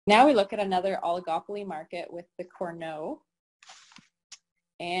Now we look at another oligopoly market with the Cournot.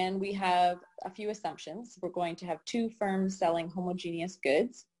 And we have a few assumptions. We're going to have two firms selling homogeneous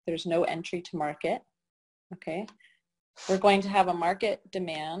goods. There's no entry to market. Okay. We're going to have a market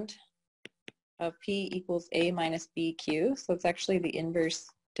demand of P equals A minus BQ. So it's actually the inverse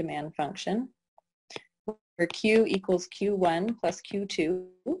demand function, where Q equals Q1 plus Q2.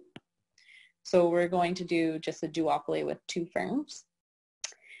 So we're going to do just a duopoly with two firms.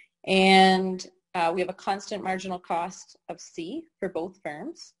 And we have a constant marginal cost of C for both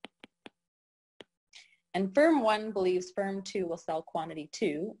firms. And firm 1 believes firm 2 will sell quantity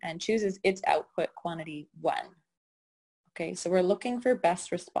 2 and chooses its output quantity 1. Okay, so we're looking for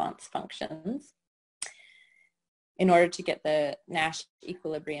best response functions in order to get the Nash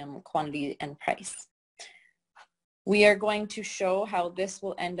equilibrium quantity and price. We are going to show how this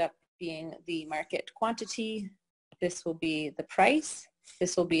will end up being the market quantity. This will be the price.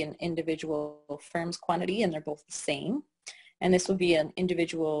 This will be an individual firm's quantity, and they're both the same. And this will be an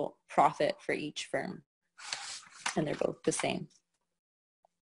individual profit for each firm, and they're both the same.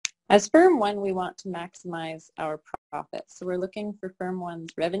 As firm 1, we want to maximize our profit. So we're looking for firm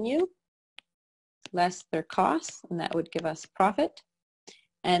 1's revenue less their costs, and that would give us profit.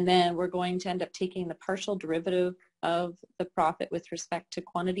 And then we're going to end up taking the partial derivative of the profit with respect to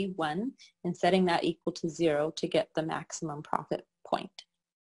quantity 1 and setting that equal to 0 to get the maximum profit point.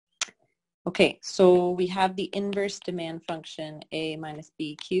 Okay, so we have the inverse demand function A minus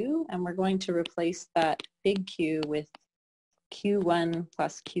BQ, and we're going to replace that big Q with Q1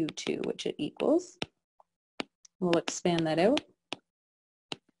 plus Q2, which it equals. We'll expand that out.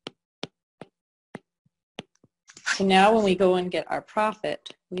 So now when we go and get our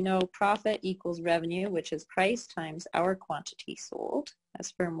profit, we know profit equals revenue, which is price times our quantity sold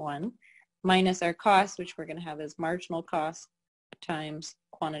as firm 1, minus our cost, which we're going to have as marginal cost times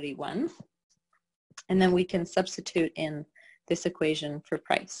quantity 1. And then we can substitute in this equation for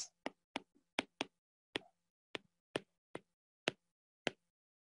price.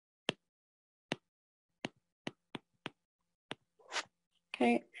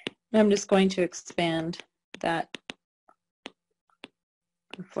 Okay, I'm just going to expand that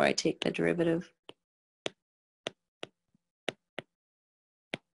before I take the derivative.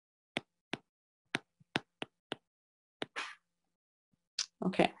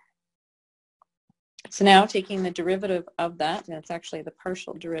 Okay. So now taking the derivative of that, and it's actually the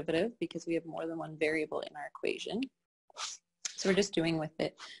partial derivative because we have more than one variable in our equation. So we're just doing with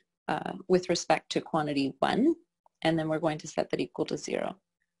it with respect to quantity 1, and then we're going to set that equal to 0.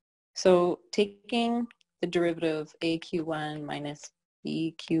 So taking the derivative of a-q1 minus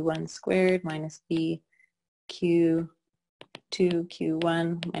b-q1 squared minus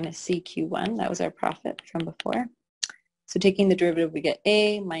b-q2q1 minus c-q1, that was our profit from before. So taking the derivative, we get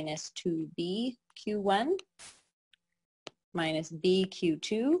a minus 2b-q1 minus b-q2,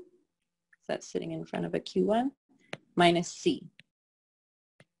 so that's sitting in front of a q1, minus c.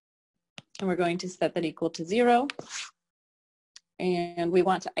 And we're going to set that equal to 0. And we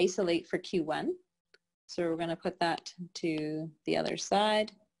want to isolate for q1. So we're going to put that to the other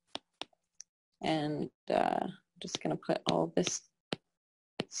side. And just going to put all this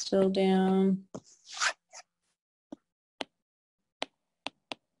still down.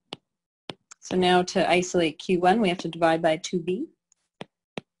 So now to isolate q1, we have to divide by 2b.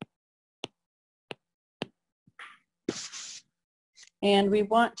 And we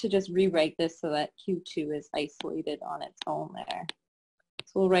want to just rewrite this so that q2 is isolated on its own there.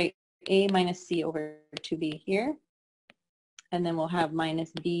 So we'll write a minus c over 2b here. And then we'll have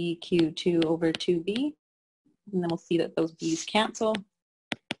minus b q2 over 2b. And then we'll see that those b's cancel.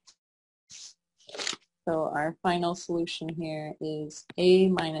 So our final solution here is a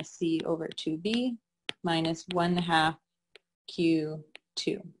minus c over 2b minus 1/2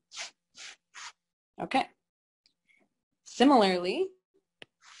 q2. Okay. Similarly,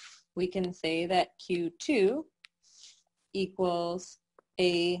 we can say that q2 equals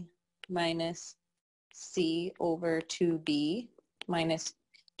a minus c over 2b minus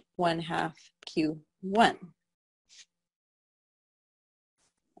 1/2 q1.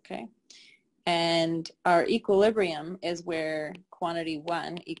 Okay. And our equilibrium is where quantity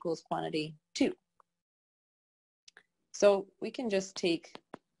 1 equals quantity 2. So we can just take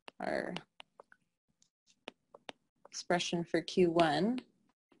our expression for q1,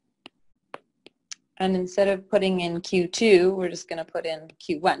 and instead of putting in q2, we're just going to put in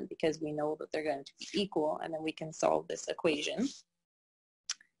q1 because we know that they're going to be equal, and then we can solve this equation.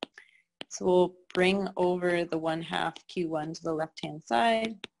 So we'll bring over the 1/2 q1 to the left-hand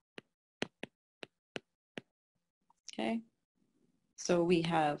side. Okay, So we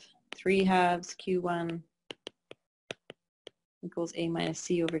have 3 halves Q1 equals A minus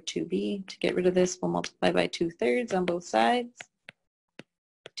C over 2B. To get rid of this, we'll multiply by 2/3 on both sides.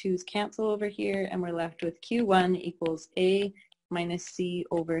 2's cancel over here, and we're left with Q1 equals A minus C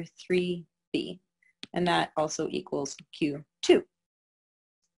over 3B. And that also equals Q2.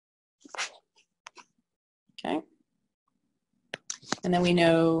 Okay. And then we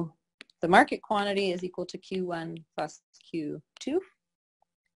know the market quantity is equal to Q1 plus Q2.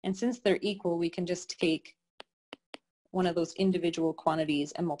 And since they're equal, we can just take one of those individual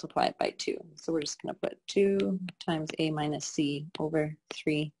quantities and multiply it by 2. So we're just going to put 2 times A minus C over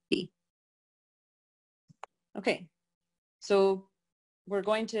 3B. Okay, so we're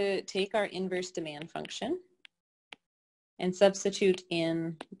going to take our inverse demand function and substitute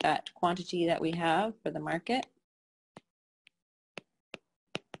in that quantity that we have for the market.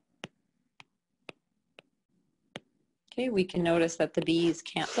 Okay, we can notice that the B's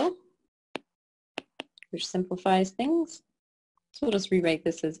cancel, which simplifies things. So we'll just rewrite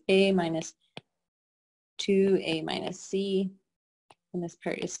this as A minus 2A minus C, and this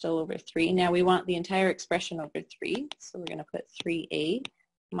part is still over 3. Now we want the entire expression over 3, so we're going to put 3A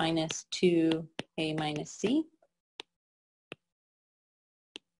minus 2A minus C.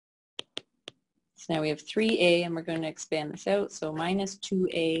 So now we have 3A, and we're going to expand this out, so minus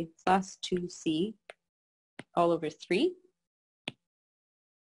 2A plus 2C all over 3.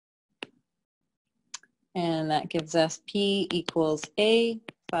 And that gives us P equals A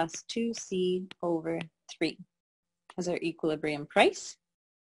plus 2C over 3 as our equilibrium price.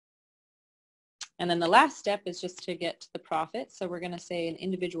 And then the last step is just to get to the profit. So we're going to say an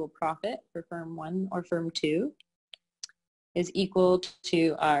individual profit for firm 1 or firm 2 is equal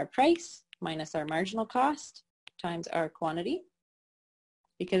to our price minus our marginal cost times our quantity,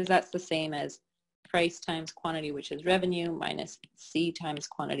 because that's the same as price times quantity, which is revenue, minus C times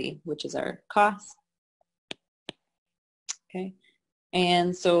quantity, which is our cost. Okay,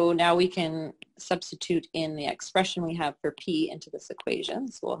 and so now we can substitute in the expression we have for P into this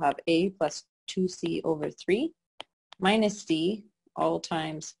equation. So we'll have A plus 2C over 3 minus C all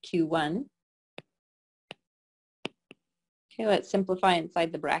times Q1. Okay, let's simplify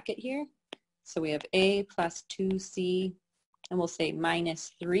inside the bracket here. So we have A plus 2C, and we'll say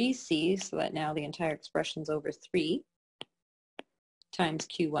minus 3C, so that now the entire expression is over 3 times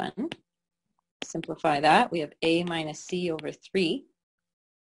Q1. Simplify that. We have A minus C over 3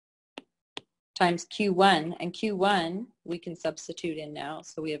 times Q1, and Q1 we can substitute in now.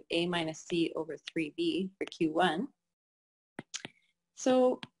 So we have A minus C over 3B for Q1.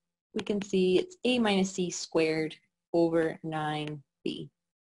 So we can see it's A minus C squared over 9B.